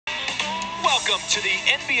Welcome to the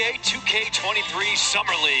NBA 2K23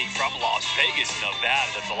 Summer League from Las Vegas,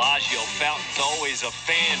 Nevada. The Bellagio Fountain's always a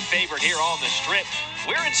fan favorite here on the Strip.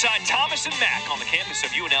 We're inside Thomas and Mack on the campus of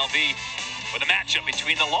UNLV with a matchup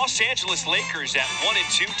between the Los Angeles Lakers at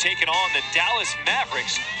 1-2 taking on the Dallas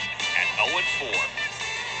Mavericks at 0-4.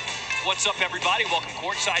 What's up, everybody? Welcome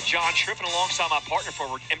courtside. John Triffin alongside my partner,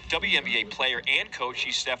 forward WNBA player and coach.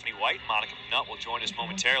 She's Stephanie White. Monica Nutt will join us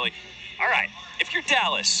momentarily. All right, if you're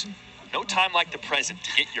Dallas, no time like the present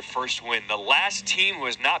to get your first win. The last team who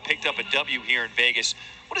has not picked up a W here in Vegas.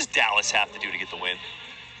 What does Dallas have to do to get the win?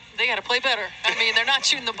 They got to play better. I mean, they're not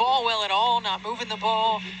shooting the ball well at all, not moving the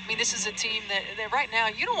ball. I mean, this is a team that right now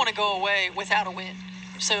you don't want to go away without a win.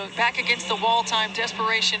 So back against the wall time,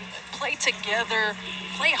 desperation, play together,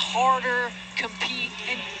 play harder, compete,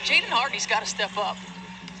 and Jaden Hardy's got to step up.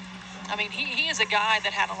 I mean, he is a guy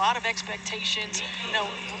that had a lot of expectations,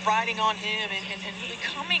 riding on him and really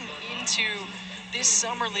coming into this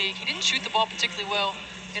summer league. He didn't shoot the ball particularly well,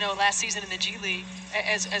 last season in the G League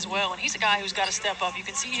as well. And he's a guy who's got to step up. You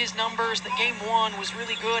can see his numbers. The game one was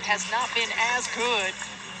really good, has not been as good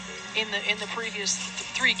in the previous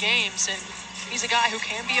three games. And he's a guy who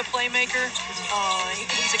can be a playmaker.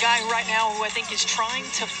 He's a guy who right now who I think is trying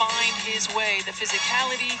to find his way. The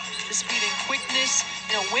physicality, the speed and quickness.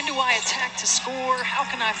 When do I attack to score? How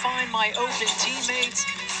can I find my open teammates?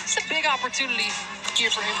 It's a big opportunity here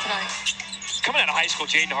for him tonight. Coming out of high school,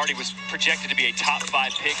 Jaden Hardy was projected to be a top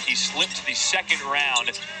 5 pick. He slipped to the second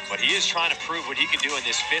round, but he is trying to prove what he can do in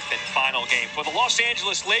this 5th and final game. For the Los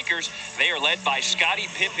Angeles Lakers, they are led by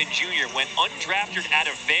Scottie Pippen Jr. Went undrafted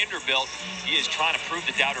out of Vanderbilt. He is trying to prove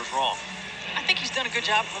the doubters wrong. I think he's done a good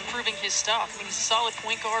job of improving his stuff. I mean, he's a solid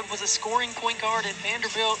point guard, was a scoring point guard at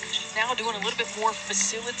Vanderbilt, now doing a little bit more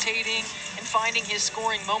facilitating and finding his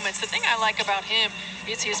scoring moments. The thing I like about him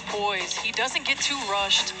is his poise. He doesn't get too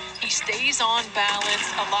rushed. He stays on balance.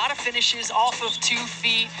 A lot of finishes off of 2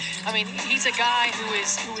 feet. I mean, he's a guy who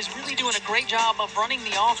is really doing a great job of running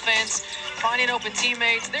the offense, finding open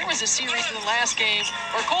teammates. There was a series in the last game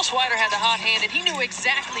where Cole Swider had the hot hand, and he knew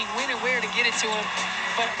exactly when and where to get it to him.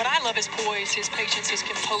 But I love his poise, his patience, his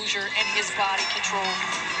composure, and his body control.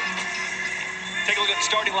 Take a look at the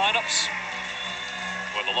starting lineups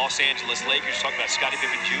for the Los Angeles Lakers. Talk about Scottie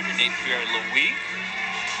Pippen Jr., Nate Pierre-Louis,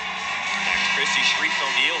 Max Christie, Sharif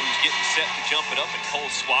O'Neal, who's getting set to jump it up, and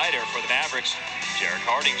Cole Swider for the Mavericks. Jarrett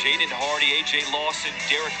Harding, Jaden Hardy, A.J. Lawson,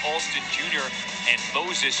 Derek Alston Jr., and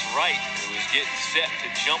Moses Wright, who is getting set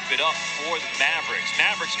to jump it up for the Mavericks.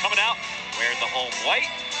 Mavericks coming out wearing the home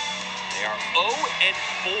white. They are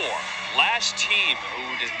 0-4. Last team who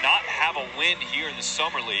does not have a win here in the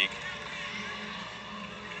Summer League.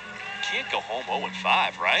 Can't go home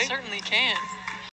 0-5, right? Certainly can.